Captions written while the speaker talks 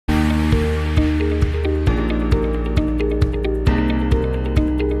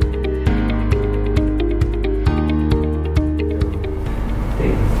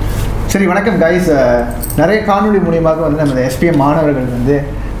சரி, வணக்கம் கைஸ். நிறைய காணொலி மூலியமாக வந்து நம்ம எஸ்பிஎம் மாணவர்கள் வந்து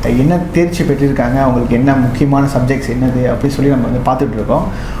என்ன தேர்ச்சி பெற்றிருக்காங்க, அவங்களுக்கு என்ன முக்கியமான சப்ஜெக்ட்ஸ் என்னது அப்படின்னு சொல்லி நம்ம வந்து பார்த்துட்ருக்கோம்.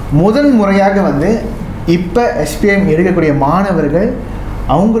 முதல் முறையாக வந்து இப்போ எஸ்பிஎம் எடுக்கக்கூடிய மாணவர்கள்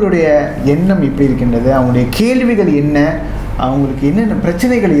அவங்களுடைய எண்ணம் எப்படி இருக்கின்றது, அவங்களுடைய கேள்விகள் என்ன, அவங்களுக்கு என்னென்ன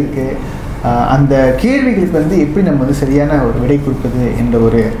பிரச்சனைகள் இருக்குது, அந்த கேள்விகளுக்கு வந்து எப்படி நம்ம வந்து சரியான ஒரு விடை கொடுப்பது என்ற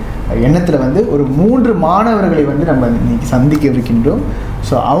ஒரு எண்ணத்தில் வந்து ஒரு 3 மாணவர்களை வந்து நம்ம இன்றைக்கி சந்திக்க இருக்கின்றோம்.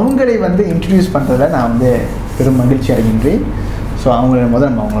 ஸோ அவங்களை வந்து இன்ட்ரடியூஸ் பண்ணுறதுல நான் வந்து பெரும் மகிழ்ச்சி அடைகின்றேன். ஸோ அவங்கள முதல்ல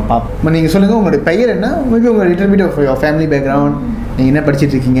நம்ம அவங்கள பார்ப்போம். நீங்கள் சொல்லுங்கள், உங்களுடைய பெயர் என்ன, உங்களுக்கு உங்கள் little bit of your family background, நீங்கள் என்ன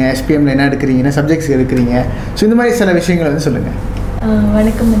படிச்சுட்டு இருக்கீங்க, எஸ்பிஎம்மில் என்ன எடுக்கிறீங்க, என்ன சப்ஜெக்ட்ஸ் எடுக்கிறீங்க, ஸோ இந்த மாதிரி சில விஷயங்களை வந்து சொல்லுங்கள்.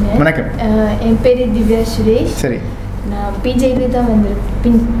 வணக்கம். வணக்கம். என் பேர் திவ்யா சுரேஷ். சரி. நான் பிஜேடி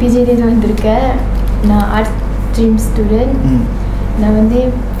தான் வந்திருக்கேன். நான் ஆர்ட்ஸ் ஸ்ட்ரீம் ஸ்டூடெண்ட். நான் வந்து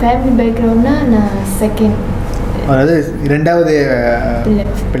ஃபேமிலி பேக்ரவுண்ட்னா நான் செகண்ட், அதாவது 2வது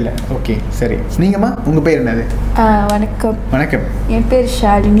பிள்ளை. ஓகே, சரி. நீங்கம்மா, உங்கள் பேர் என்னது? வணக்கம். வணக்கம். என் பேர்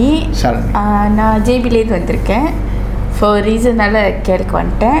ஷாலினி. நான் ஜேபிலேருந்து வந்திருக்கேன். ஃபார் ரீசனால் கேளுக்கு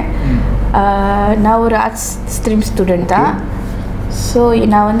வந்துட்டேன். நான் ஒரு ஆர்ட்ஸ் ஸ்ட்ரீம் ஸ்டூடெண்ட் தான். ஸோ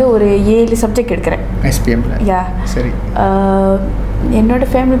நான் வந்து ஒரு 7 சப்ஜெக்ட் எடுக்கிறேன் எஸ்பிஎம்ல. யா, சரி. என்னோட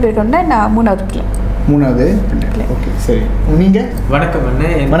ஃபேமிலி பேக்ரவுண்ட்னா நான் 3வது பிள்ளை. ஓகே, சரி. நீங்கள்? வணக்கம் அண்ணே,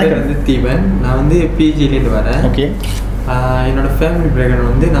 என் பேர் வந்து தீபன். நான் வந்து பிஜிலேருந்து வரேன். ஓகே. என்னோடய ஃபேமிலி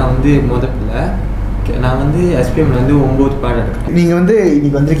பேக்ரவுண்ட் வந்து நான் வந்து பிள்ளை. நான் வந்து எஸ்பிஎம்ல வந்து 9 பாடம் எடுக்கிறேன். நீங்கள் வந்து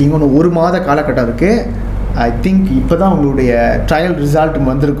இன்றைக்கி வந்திருக்கீங்க, ஒன்று 1 மாத காலகட்டம் இருக்குது. ஐ திங்க் இப்போ தான் உங்களுடைய ட்ரையல் ரிசல்ட்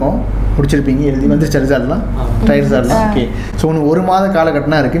வந்திருக்கோம், முடிச்சிருப்பீங்க, எழுதி வந்துருச்ச ரிசல்ட்லாம், ட்ரையல் ரிசல்ட்லாம். ஓகே. ஸோ ஒன்று 1 மாத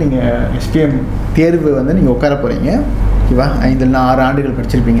காலகட்டம்னா இருக்குது. நீங்கள் எஸ்பிஎம் தேர்வு வந்து நீங்கள் உட்கார போகிறீங்க, ஓகேவா? 5 இல்லைனா 6 ஆண்டுகள்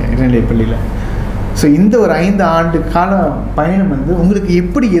படிச்சிருப்பீங்க இடைநிலை பள்ளியில். ஸோ இந்த ஒரு 5 ஆண்டு கால பயணம் வந்து உங்களுக்கு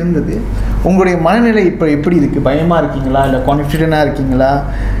எப்படி இருந்தது? உங்களுடைய மனநிலை இப்போ எப்படி இருக்குது? பயமாக இருக்கீங்களா, இல்லை கான்ஃபிடென்ட்டாக இருக்கீங்களா,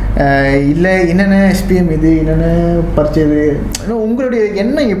 இல்லை என்னென்ன எஸ்பிஎம் இது, என்னென்ன பரிச்சது, உங்களுடைய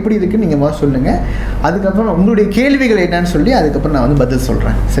எண்ணம் எப்படி இருக்குன்னு நீங்கள் முதல்ல சொல்லுங்கள். அதுக்கப்புறம் உங்களுடைய கேள்விகள் என்னன்னு சொல்லி அதுக்கப்புறம் நான் வந்து பதில்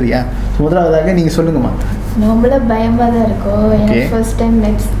சொல்கிறேன், சரியா? முதலாவதாக நீங்கள் சொல்லுங்கம்மா. நம்மளாம் பயமாக தான் இருக்கும். ஏன்னா ஃபர்ஸ்ட் டைம்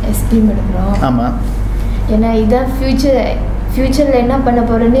எஸ்பிஎம் எடுக்கிறோம். ஆமாம். ஏன்னா இதான் ஃப்யூச்சரில் என்ன பண்ண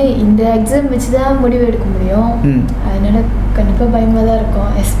போகிறேன்னு இந்த எக்ஸாம் வச்சு தான் முடிவு எடுக்க முடியும். அதனால் கண்டிப்பாக பயமாக தான் இருக்கும்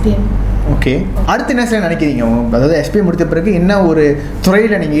எஸ்பிஎம். ஓகே. அடுத்து என்ன சார் நினைக்கிறீங்க? அதாவது எஸ்பிஎம் முடித்த பிறகு என்ன ஒரு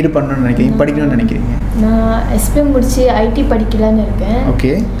துறையில் நீங்கள் ஈடுபடணும்னு நினைக்கிறீங்க, படிக்கணும்னு நினைக்கிறீங்க? நான் எஸ்பிஎம் முடித்து ஐடி படிக்கலான்னு இருக்கேன்.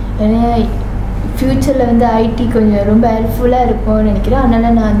 ஓகே. ஏன்னா ஃப்யூச்சரில் வந்து ஐடி கொஞ்சம் ரொம்ப ஹெல்ப்ஃபுல்லாக இருக்கும்னு நினைக்கிறேன்.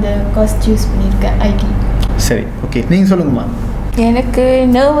 அதனால் நான் அந்த கோர்ஸ் சூஸ் பண்ணியிருக்கேன், ஐடி. சரி, ஓகே. நீங்கள் சொல்லுங்கம்மா. எனக்கு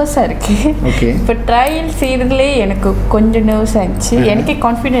நர்வஸாக இருக்குது. ஓகே. இப்போ ட்ரையல் செய்கிறதுலே எனக்கு கொஞ்சம் நர்வஸாக இருந்துச்சு. எனக்கே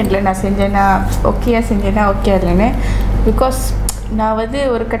கான்ஃபிடென்ட்டில் நான் செஞ்சேன்னா ஓகேயா, செஞ்சேன்னா ஓகே இல்லைன்னு. பிகாஸ் நான் வந்து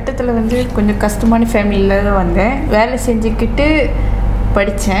ஒரு கட்டத்தில் வந்து கொஞ்சம் கஷ்டமான ஃபேமிலியில் தான் வந்தேன். வேலை செஞ்சுக்கிட்டு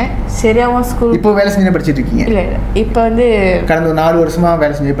படித்தேன். சரியாகவும் ஸ்கூல். இப்போ வேலை செஞ்சு படிச்சுட்டு இருக்கீங்க? இல்லை, இப்போ வந்து கடந்த 4 வருஷமாக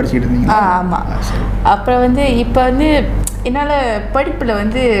வேலை செஞ்சு படிச்சுட்டு இருந்தீங்க? ஆமாம். அப்புறம் வந்து இப்போ வந்து என்னால் படிப்பில்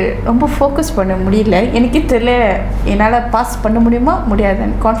வந்து ரொம்ப ஃபோக்கஸ் பண்ண முடியல. எனக்கே தெரியல என்னால் பாஸ் பண்ண முடியுமா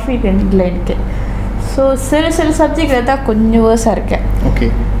முடியாதுன்னு கான்ஃபிடென்ட் இல்லை எனக்கு. ஸோ சில சப்ஜெக்டில் தான் கொஞ்சம் வேர்ஸாக இருக்கேன். Okay.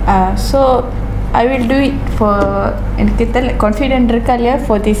 So I will do it for, எனக்கு தெரியல கான்ஃபிடென்ட் இருக்கா இல்லையா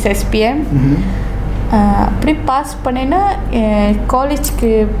ஃபார் திஸ் எஸ்பிஎம். அப்படி பாஸ் பண்ணேன்னா காலேஜ்க்கு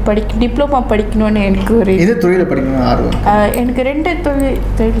டிப்ளமா படிக்கணும்னு எனக்கு ஒரு இது துறையில் படிக்கணும் ஆர்வம். எனக்கு 2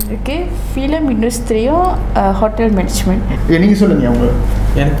 தொழில் இருக்குது, ஃபிலிம் இண்டஸ்ட்ரியும் ஹோட்டல் மேனேஜ்மெண்ட். நீங்கள் சொல்லுங்கள். உங்களுக்கு?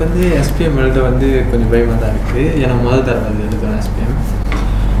 எனக்கு வந்து எஸ்பிஎம் எழுத வந்து கொஞ்சம் பயமாக தான் இருக்குது. ஏன்னா முதல் தடவை எழுதுவேன் எஸ்பிஎம்.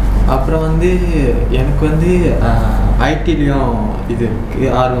 அப்புறம் வந்து எனக்கு வந்து ஐடிலையும் இது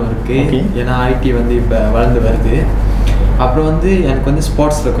இருக்குது, ஆர்வம் இருக்குது. ஏன்னா ஐடி வந்து இப்போ வளர்ந்து வருது. அப்புறம் வந்து எனக்கு வந்து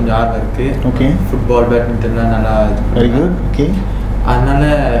ஸ்போர்ட்ஸில் கொஞ்சம் ஆர்வம் இருக்குது. ஓகே. ஃபுட்பால், பேட்மிண்டன்லாம் நல்லா. Very good. ஓகே. அதனால்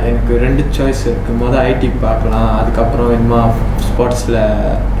எனக்கு 2 சாய்ஸ் இருக்குது. முதல் ஐடி பார்க்கலாம், அதுக்கப்புறம் இன்னும் ஸ்போர்ட்ஸில்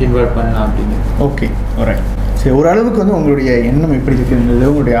இன்வால்வ் பண்ணலாம் அப்படின்னு. Okay, right. சரி, ஓரளவுக்கு வந்து உங்களுடைய எண்ணம் எப்படி இருக்குன்றது,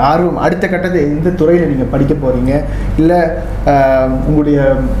 உங்களுடைய ஆர்வம், அடுத்த கட்டத்தை எந்த துறையில் நீங்கள் படிக்க போகிறீங்க, இல்லை உங்களுடைய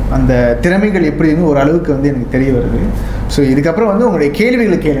அந்த திறமைகள் எப்படின்னு ஓரளவுக்கு வந்து எனக்கு தெரிய வருது. ஸோ இதுக்கப்புறம் வந்து உங்களுடைய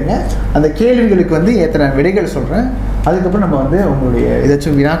கேள்விகளை கேளுங்க. அந்த கேள்விகளுக்கு வந்து எத்தனை விடைகள் சொல்கிறேன். அதுக்கப்புறம் நம்ம வந்து உங்களுடைய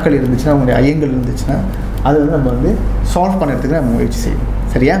ஏதாச்சும் வினாக்கள் இருந்துச்சுன்னா, உங்களுடைய ஐயங்கள் இருந்துச்சுன்னா அதை வந்து நம்ம வந்து சால்வ் பண்ணுறதுக்கு நம்ம முயற்சி செய்யணும்,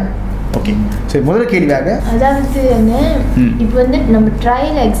 சரியா? ஓகே. சரி, முதல் கேள்வியாக, அதாவது என்ன, இப்போ வந்து நம்ம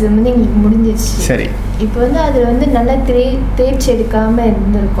ட்ரையல் எக்ஸாம் வந்து எங்களுக்கு முடிஞ்சிருச்சு. சரி. இப்போ வந்து அதில் வந்து நல்லா தேர்ச்சி எடுக்காமல்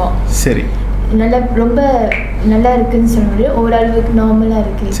இருந்திருக்கோம். சரி. நல்லா ரொம்ப நல்லா இருக்குன்னு சொல்ல முடியும், ஓரளவுக்கு நார்மலாக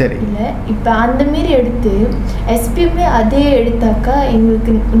இருக்குது. சரி. இல்லை இப்போ அந்தமாரி எடுத்து எஸ்பிஎம்மே அதே எடுத்தாக்கா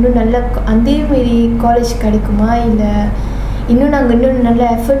எங்களுக்கு இன்னும் நல்லா அதேமாரி காலேஜ் கிடைக்குமா, இல்லை இன்னும் நாங்கள் இன்னும் நல்லா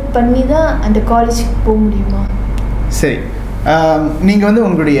எஃபர்ட் பண்ணி தான் அந்த காலேஜுக்கு போக முடியுமா? சரி, நீங்கள் வந்து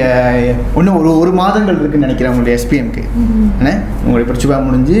உங்களுடைய இன்னும் ஒரு மாதங்கள் இருக்குதுன்னு நினைக்கிறேன் உங்களுடைய எஸ்பிஎம்க்கு. என்ன உங்களுடைய பொறிச்சுப்பான்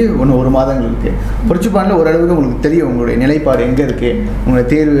முடிஞ்சு ஒரு மாதங்கள் இருக்குது. பொறிச்சுப்பானில் ஓரளவுக்கு உங்களுக்கு தெரியும் உங்களுடைய நிலைப்பாடு எங்கே இருக்குது, உங்களுடைய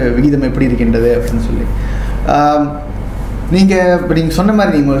தேர்வு விகிதம் எப்படி இருக்கின்றது அப்படின்னு சொல்லி. நீங்கள் இப்போ நீங்கள் சொன்ன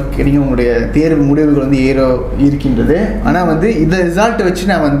மாதிரி நீங்கள் உங்களுடைய தேர்வு முடிவுகள் வந்து இருக்கின்றது. ஆனால் வந்து இந்த ரிசல்ட்டை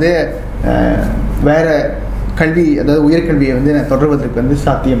வச்சு நான் வந்து வேறு கல்வி, அதாவது உயர்கல்வியை வந்து நான் தொடர்வதற்கு வந்து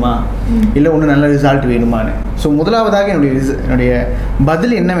சாத்தியமா, இல்லை ஒன்றும் நல்ல ரிசல்ட் வேணுமான்னு. ஸோ முதலாவதாக என்னுடைய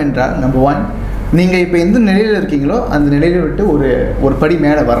பதில் என்னவென்றால், நம்பர் 1, நீங்கள் இப்போ எந்த நிலையில் இருக்கீங்களோ அந்த நிலையில் விட்டு ஒரு படி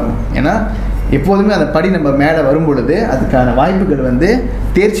மேலே வரணும். ஏன்னா எப்போதுமே அந்த படி நம்ம மேலே வரும் பொழுது அதுக்கான வாய்ப்புகள் வந்து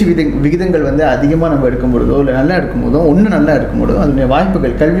தேர்ச்சி விகிதங்கள் வந்து அதிகமாக நம்ம எடுக்கும் பொழுதோ இல்லை நல்லா எடுக்கும்போதோ நல்லா எடுக்கும்போதோ அதனுடைய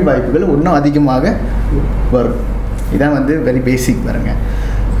வாய்ப்புகள், கல்வி வாய்ப்புகள் இன்னும் அதிகமாக வரும். இதான் வந்து வெரி பேசிக் பாருங்க.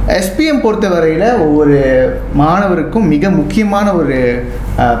 எஸ்பிஎம் பொறுத்தவரையில் ஒவ்வொரு மாணவருக்கும் மிக முக்கியமான ஒரு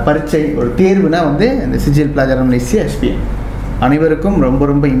பரீட்சை, ஒரு தேர்வுனா வந்து இந்த சிஜிஎல் பிளாஜர் மலேசியா எஸ்பிஎம் அனைவருக்கும் ரொம்ப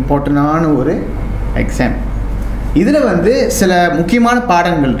ரொம்ப இம்பார்ட்டண்டான ஒரு எக்ஸாம். இதில் வந்து சில முக்கியமான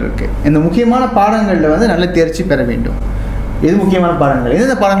பாடங்கள் இருக்குது. இந்த முக்கியமான பாடங்களில் வந்து நல்ல தேர்ச்சி பெற வேண்டும். இது முக்கியமான பாடங்கள்.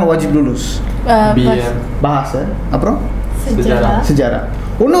 எந்தெந்த பாடங்கள் வாஜிப் லூலூஸ்? பாஹாசா, அப்புறம் சிஜாரா.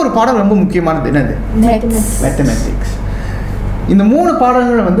 இன்னொரு பாடம் ரொம்ப முக்கியமானது என்னது? மேத்தமெட்டிக்ஸ். இந்த 3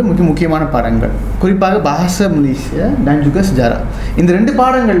 பாடங்கள் வந்து முக்கியமான பாடங்கள். குறிப்பாக Bahasa Malaysia dan juga sejarah. இந்த 2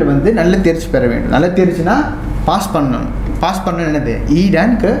 பாடங்களில் வந்து நல்ல தேர்ச்சி பெற வேண்டும். நல்ல தேர்ச்சினா பாஸ் பண்ணணும். பாஸ் பண்ண என்னது? இ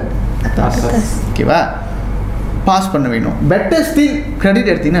dan ke atas. ஓகேவா? பாஸ் பண்ண வேணும். பெட்டர் ஸ்டில்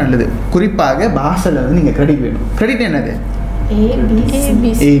கிரெடிட் எடுத்தீங்கன்னா நல்லது. குறிப்பாக பாஹாசாவில் வந்து நீங்கள் கிரெடிட் வேணும். கிரெடிட் என்னது?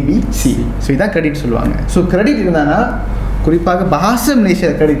 ABC. ஸோ இதான் கிரெடிட் சொல்லுவாங்க. ஸோ கிரெடிட் இருந்தானா, குறிப்பாக பாஹாசா மலேசியா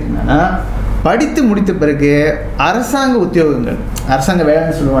கிரெடிட் இருந்தானா, படித்து முடித்த பிறகு அரசாங்க உத்தியோகங்கள், அரசாங்க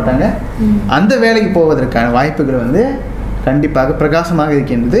வேலைன்னு சொல்ல மாட்டாங்க, அந்த வேலைக்கு போவதற்கான வாய்ப்புகள் வந்து கண்டிப்பாக பிரகாசமாக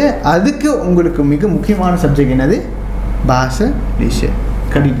இருக்கின்றது. அதுக்கு உங்களுக்கு மிக முக்கியமான சப்ஜெக்ட் என்னது? பாஹாசா மலேசியா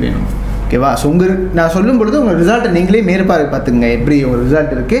கிரெடிட் வேணும். ஓகேவா? ஸோ நான் சொல்லும் பொழுது உங்கள் ரிசல்ட்டை நீங்களே மேற்பார்வை பார்த்துங்க. எப்படி ஒரு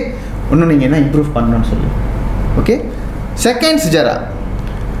ரிசல்ட் இருக்குது, இன்னும் நீங்கள் என்ன இம்ப்ரூவ் பண்ணணும்னு சொல்லி. ஓகே. செகண்ட் சிஜாரா.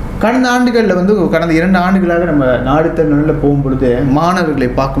 கடந்த ஆண்டுகளில் வந்து கடந்த 2 ஆண்டுகளாக நம்ம நாடு தழுவில போகும்பொழுது மாணவர்களை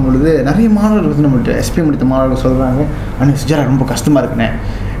பார்க்கும் பொழுது நிறைய மாணவர்கள் வந்து நம்மள்ட்ட எஸ்பிஎம் முடித்த மாணவர்கள் சொல்கிறாங்க, ஆனால் சிஜாரா ரொம்ப கஷ்டமாக இருக்குண்ணே,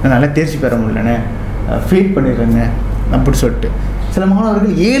 நான் நல்லா தேர்ச்சி பெற முடியலண்ணே, ஃபெயில் பண்ணிடுறேங்க அப்படி சொல்லிட்டு. சில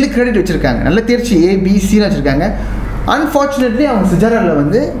மாணவர்கள் 7 கிரெடிட் வச்சுருக்காங்க, நல்ல தேர்ச்சி ABCன்னு வச்சுருக்காங்க. அன்ஃபார்ச்சுனேட்லி அவங்க சிஜாராவில்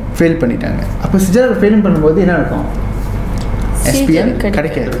வந்து ஃபெயில் பண்ணிட்டாங்க. அப்போ சிஜாராவில் ஃபெயில் பண்ணும்போது என்ன நடக்கும்? எஸ்பிஎம்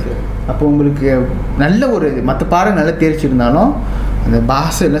கிடைக்காது. அப்போ உங்களுக்கு நல்ல ஒரு மற்ற பாடம் நல்ல தேர்ச்சி இருந்தாலும் அந்த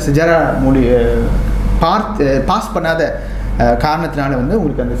பாஹாசா இல்லை சிஜாரா பாஸ் பண்ணாத காரணத்தினால வந்து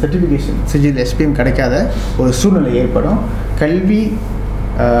உங்களுக்கு அந்த சர்டிஃபிகேஷன் சிஜிஎல் எஸ்பிஎம் கிடைக்காத ஒரு சூழ்நிலை ஏற்படும். கல்வி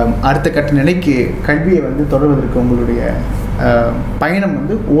அடுத்த கட்ட நிலைக்கு கல்வியை வந்து தொடர்வதற்கு உங்களுடைய பயணம்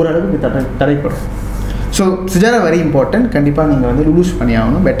வந்து ஓரளவுக்கு தடைப்படும். So சிஜாரா very important. கண்டிப்பாக நீங்கள் வந்து லூஸ் பண்ணி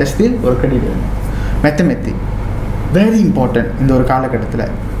ஆகணும். பெட்டர் ஸ்டில் ஒரு கிரெடிட் வேணும். Mathematic very important. இந்த ஒரு காலகட்டத்தில்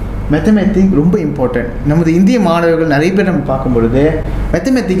மேத்தமெட்டிக் ரொம்ப இம்பார்ட்டன்ட். நமது இந்திய மாணவர்கள் நிறைய பேர் நம்ம பார்க்கும் பொழுது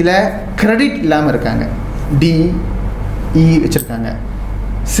மேத்தமெட்டிக்கில் கிரெடிட் இல்லாமல் இருக்காங்க. DE வச்சுருக்காங்க.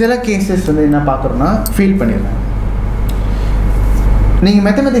 சில கேசஸ் வந்து என்ன பார்க்குறோன்னா ஃபெயில் பண்ணிடுறாங்க. நீங்கள்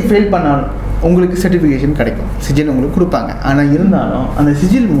மேத்தமெட்டிக் ஃபெயில் பண்ணாலும் உங்களுக்கு சர்டிஃபிகேஷன் கிடைக்கும், சிஜிஎல் உங்களுக்கு கொடுப்பாங்க. ஆனால் இருந்தாலும் அந்த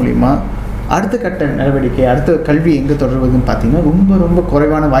சிஜிஎல் மூலிமா அடுத்த கட்ட நடவடிக்கை, அடுத்த கல்வி எங்கே தொடர்வதுன்னு பார்த்தீங்கன்னா ரொம்ப ரொம்ப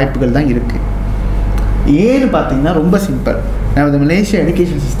குறைவான வாய்ப்புகள் தான் இருக்குது. ஏன்னு பார்த்தீங்கன்னா ரொம்ப சிம்பிள். நமது மலேசியா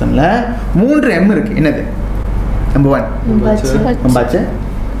எஜுகேஷன் சிஸ்டமில் 3 M இருக்குது. என்னது? நம்பர் 1 membaca,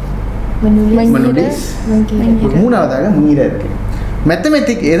 menulis, மூணாவதாக mengira இருக்குது.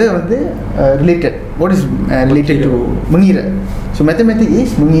 மேத்தமெட்டிக் எதை வந்து related, what is related to mengira. So mathematic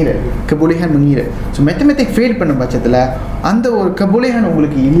is mengira, கபோலிஹான் mengira. So mathematic fail பண்ண பட்சத்தில் அந்த ஒரு கபோலிஹான்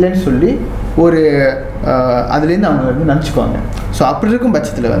உங்களுக்கு இல்லைன்னு சொல்லி ஒரு அதுலேருந்து அவங்க வந்து நினச்சிக்குவாங்க. ஸோ அப்படி இருக்கும்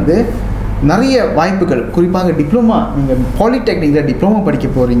பட்சத்தில் வந்து நிறைய வாய்ப்புகள், குறிப்பாக டிப்ளமா, நீங்கள் பாலிடெக்னிக்கில் டிப்ளமா படிக்க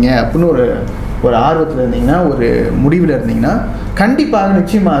போகிறீங்க அப்படின்னு ஒரு ஆர்வத்தில் இருந்தீங்கன்னா, ஒரு முடிவில் இருந்தீங்கன்னா, கண்டிப்பாக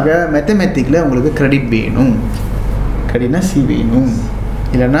நிச்சயமாக மேத்தமெட்டிக்கில் உங்களுக்கு கிரெடிட் வேணும். கிரெடிட்னா C வேணும்.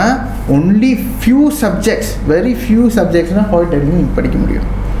 இல்லைன்னா only few subjects, very few சப்ஜெக்ட்ஸ்னால் polytechnic படிக்க முடியும்.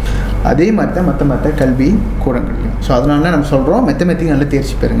 அதே மாதிரி தான் மற்ற கல்வி கூடங்கள்லையும். ஸோ அதனால நம்ம சொல்கிறோம் மேத்தமெட்டிக் நல்ல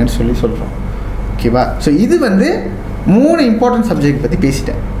தேர்ச்சி பெறுங்கன்னு சொல்கிறோம். ஓகேவா? ஸோ இது வந்து 3 இம்பார்ட்டன்ட் சப்ஜெக்ட் பற்றி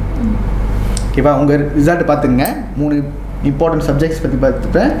பேசிட்டேன். ஓகேவா? உங்கள் ரிசல்ட் பார்த்துங்க. 3 இம்பார்ட்டன்ட் சப்ஜெக்ட்ஸ் பற்றி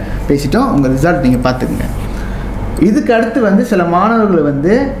பேசிட்டோம். உங்கள் ரிசல்ட் நீங்கள் பார்த்துக்குங்க. இதுக்கு அடுத்து வந்து சில மாணவர்கள்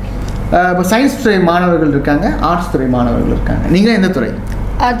வந்து இப்போ சயின்ஸ் துறை மாணவர்கள் இருக்காங்க, ஆர்ட்ஸ் துறை மாணவர்கள் இருக்காங்க. நீங்கள் எந்த துறை?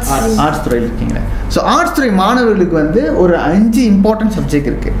 ஆர்ட்ஸ் துறையில் இருக்கீங்க. ஸோ ஆர்ட்ஸ் துறை மாணவர்களுக்கு வந்து ஒரு 5 இம்பார்ட்டன்ட் சப்ஜெக்ட்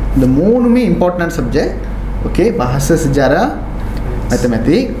இருக்குது. இந்த 3மே important subject. Okay, Bahasa, சிஜாரா,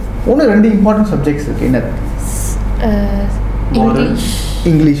 mathematic. 2 important subjects இருக்குது. என்னது?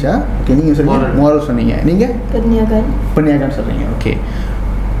 இங்கிலீஷா? ஓகே, நீங்கள் சொன்னீங்க மோரல் சொன்னீங்க, நீங்கள் பன்னியாகன் சொல்கிறீங்க. ஓகே,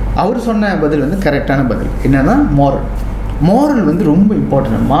 அவர் சொன்ன பதில் வந்து கரெக்டான பதில். என்னென்னா மோரல் வந்து ரொம்ப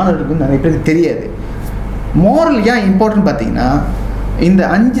இம்பார்ட்டன்ட். மாணவர்களுக்கு வந்து நிறைய பேருக்கு தெரியாது. மோரல் ஏன் இம்பார்ட்டன்ட் பார்த்தீங்கன்னா, இந்த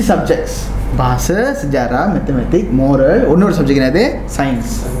 5 சப்ஜெக்ட்ஸ் பாஷை, சிஜாரா, மேத்தமெட்டிக், மோரல், இன்னொரு சப்ஜெக்ட் என்னது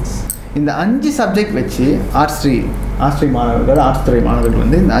சயின்ஸ். இந்த 5 சப்ஜெக்ட் வச்சு ஆர்ட்ஸ் துறை மாணவர்கள்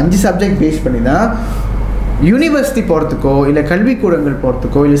வந்து இந்த 5 சப்ஜெக்ட் பேஸ் பண்ணி தான் யூனிவர்சிட்டி போகிறதுக்கோ இல்லை கல்விக்கூடங்கள்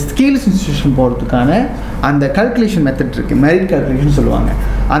போகிறதுக்கோ இல்லை ஸ்கில்ஸ் இன்ஸ்டியூஷன் போகிறதுக்கான அந்த கல்குலேஷன் மெத்தட் இருக்குது. மெரிட் கல்குலேஷன் சொல்லுவாங்க.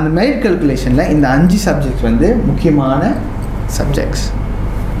 அந்த மெரிட் கல்குலேஷனில் இந்த 5 சப்ஜெக்ட்ஸ் வந்து முக்கியமான சப்ஜெக்ட்ஸ்.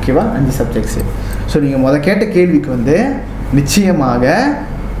 ஓகேவா? 5 சப்ஜெக்ட்ஸு. ஸோ நீங்கள் கேட்ட கேள்விக்கு வந்து நிச்சயமாக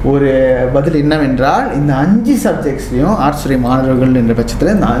ஒரு பதில் என்னவென்றால், இந்த 5 சப்ஜெக்ட்ஸ்லையும் ஆர்ட்ஸ் துறை மாணவர்கள் என்ற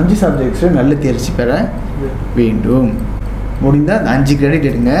பட்சத்தில் இந்த 5 சப்ஜெக்ட்ஸ்லையும் நல்ல தேர்ச்சி பெற வேண்டும். முடிந்தால் அந்த 5 கிரெடிட்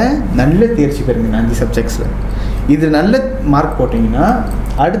எடுங்க, நல்ல தேர்ச்சி பெறுங்க இந்த 5 சப்ஜெக்ட்ஸில். இது நல்ல மார்க் போட்டிங்கன்னா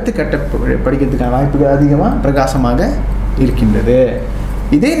அடுத்த கட்ட படிக்கிறதுக்கான வாய்ப்புகள் அதிகமாக பிரகாசமாக இருக்கின்றது.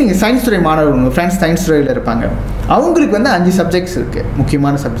 இதே நீங்கள் சயின்ஸ் துறை மாணவர்கள், உங்கள் ஃப்ரெண்ட்ஸ் சயின்ஸ் துறையில் இருப்பாங்க, அவங்களுக்கு வந்து 5 சப்ஜெக்ட்ஸ் இருக்குது,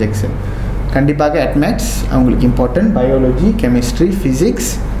 முக்கியமான சப்ஜெக்ட்ஸு. கண்டிப்பாக அட்மேக்ஸ் அவங்களுக்கு important, biology, chemistry,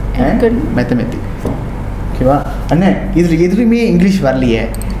 physics and mathematic. ஓகேவா? அண்ணே இதில் எதுவுமே இங்கிலீஷ் வரலையே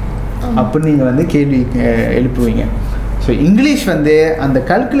அப்படின்னு நீங்கள் வந்து கேள்வி எழுப்புவீங்க. ஸோ இங்கிலீஷ் வந்து அந்த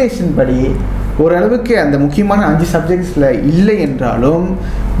கல்குலேஷன் படி ஓரளவுக்கு அந்த முக்கியமான 5 சப்ஜெக்ட்ஸில் இல்லை என்றாலும்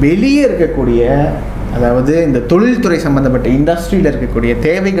வெளியே இருக்கக்கூடிய, அதாவது இந்த தொழில்துறை சம்மந்தப்பட்ட இண்டஸ்ட்ரியில் இருக்கக்கூடிய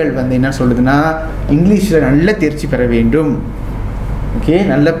தேவைகள் வந்து என்ன சொல்லுதுன்னா, இங்கிலீஷில் நல்ல தேர்ச்சி பெற வேண்டும். ஓகே,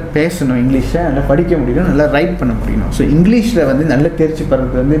 நல்லா பேசணும், இங்கிலீஷை நல்லா படிக்க முடியணும், நல்லா ரைட் பண்ண முடியணும். ஸோ இங்கிலீஷில் வந்து நல்ல தேர்ச்சி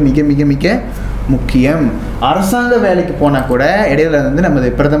பெறது வந்து மிக மிக மிக முக்கியம். அரசாங்க வேலைக்கு போனால் கூட இடையில வந்து நமது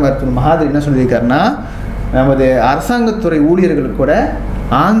பிரதமர் திரு மகாதீர் என்ன சொல்லியிருக்காருன்னா, நமது அரசாங்கத்துறை ஊழியர்களுக்கு கூட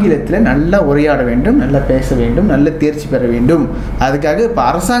ஆங்கிலத்தில் நல்லா உரையாட வேண்டும், நல்லா பேச வேண்டும், நல்ல தேர்ச்சி பெற வேண்டும். அதுக்காக இப்போ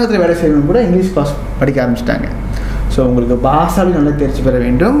அரசாங்கத்தில் வேலை செய்யணும் கூட இங்கிலீஷ் கிளாஸ் படிக்க ஆரம்பிச்சிட்டாங்க. ஸோ உங்களுக்கு பாஷாவிலும் நல்ல தேர்ச்சி பெற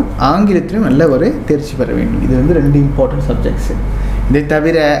வேண்டும், ஆங்கிலத்திலும் நல்ல ஒரு தேர்ச்சி பெற வேண்டும். இது வந்து 2 இம்பார்ட்டன்ட் சப்ஜெக்ட்ஸு. இதை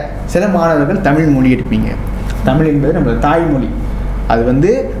தவிர சில மாணவர்கள் தமிழ் மொழி எடுப்பீங்க. தமிழ் என்பது நம்மளோட தாய்மொழி. அது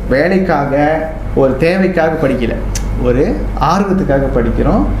வந்து வேலைக்காக ஒரு தேவைக்காக படிக்கலை, ஒரு ஆர்வத்துக்காக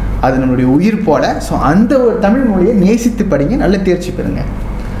படிக்கிறோம். அது நம்மளுடைய உயிர் போல. ஸோ அந்த ஒரு தமிழ் மொழியை நேசித்து படிங்க, நல்ல தேர்ச்சி பெறுங்க.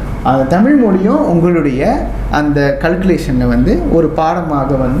 அந்த தமிழ் மொழியும் உங்களுடைய அந்த கல்குலேஷனில் வந்து ஒரு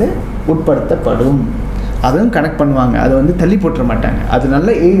பாடமாக வந்து உட்படுத்தப்படும். அதுவும் கனெக்ட் பண்ணுவாங்க, அதை வந்து தள்ளி போட்டுற மாட்டாங்க. அது நல்ல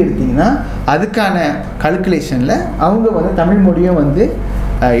எடுத்திங்கன்னா அதுக்கான கல்குலேஷனில் அவங்க வந்து தமிழ் மொழியும் வந்து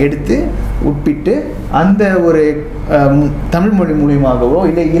எடுத்து உட்பிட்டு அந்த ஒரு தமிழ் மொழி மூலியமாகவோ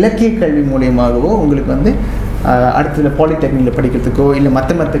இல்லை இலக்கிய கல்வி மூலியமாகவோ உங்களுக்கு வந்து அடுத்த பாலிடெக்னிக்கில் படிக்கிறதுக்கோ இல்லை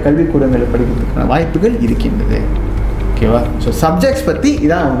மற்ற கல்விக்கூடங்களில் படிக்கிறதுக்கான வாய்ப்புகள் இருக்கின்றது. ஓகேவா? ஸோ சப்ஜெக்ட்ஸ் பற்றி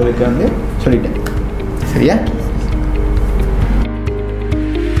இதான் உங்களுக்கு வந்து சொல்லிட்டேன். சரியா?